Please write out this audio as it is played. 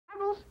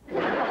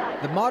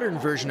The modern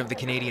version of the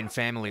Canadian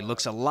family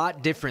looks a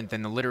lot different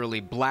than the literally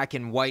black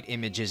and white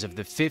images of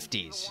the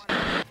 50s.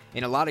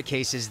 In a lot of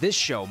cases, this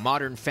show,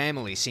 Modern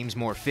Family, seems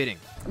more fitting.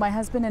 My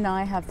husband and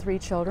I have 3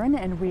 children,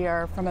 and we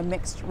are from a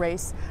mixed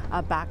race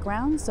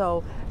background,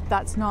 so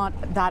that's not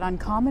that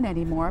uncommon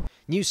anymore.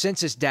 New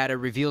census data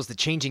reveals the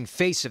changing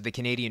face of the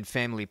Canadian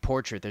family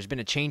portrait. There's been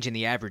a change in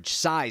the average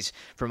size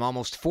from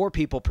almost 4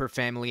 people per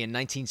family in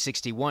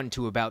 1961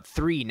 to about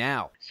 3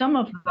 now. Some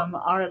of them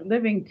are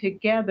living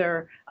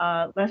together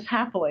less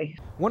happily.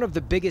 One of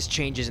the biggest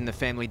changes in the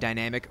family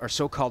dynamic are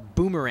so-called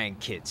boomerang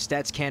kids.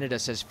 Stats Canada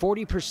says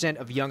 40%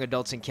 of young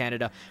adults in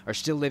Canada are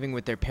still living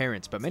with their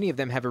parents, but many of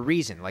them have a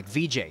reason, like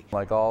VJ.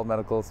 Like all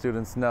medical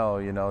students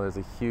know, there's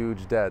a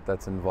huge debt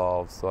that's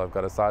involved, so I've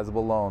got a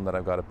sizable loan that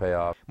I've got to pay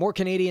off. More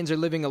Canadians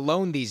are living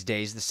alone these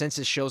days. The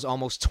census shows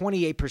almost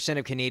 28%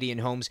 of Canadian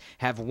homes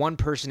have one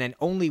person and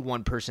only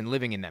one person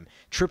living in them,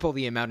 triple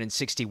the amount in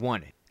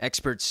 61.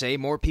 Experts say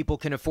more people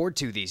can afford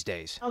to these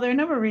days. Well, there are a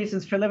number of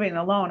reasons for living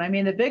alone. I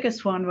mean, the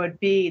biggest one would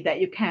be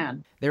that you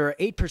can. There are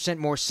 8%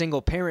 more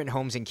single-parent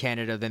homes in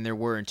Canada than there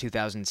were in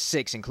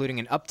 2006, including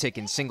an uptick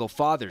in single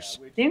fathers.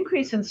 The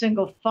increase in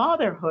single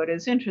fatherhood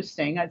is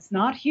interesting. It's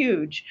not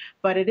huge,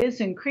 but it is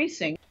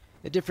increasing.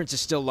 The difference is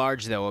still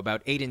large, though.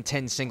 About 8 in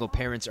 10 single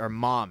parents are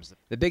moms.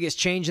 The biggest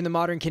change in the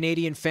modern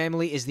Canadian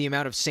family is the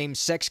amount of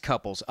same-sex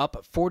couples,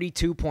 up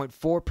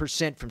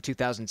 42.4% from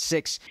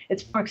 2006.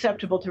 It's more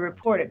acceptable to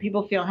report it.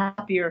 People feel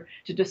happier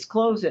to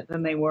disclose it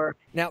than they were.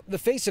 Now, the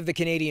face of the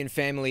Canadian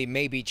family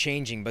may be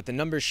changing, but the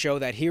numbers show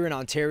that here in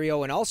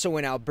Ontario and also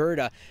in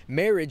Alberta,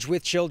 marriage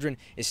with children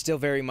is still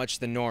very much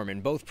the norm.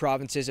 In both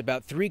provinces,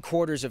 about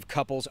 3/4 of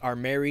couples are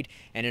married,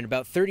 and in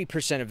about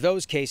 30% of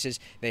those cases,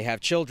 they have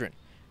children.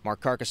 Mark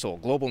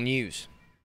Carcassole, Global News.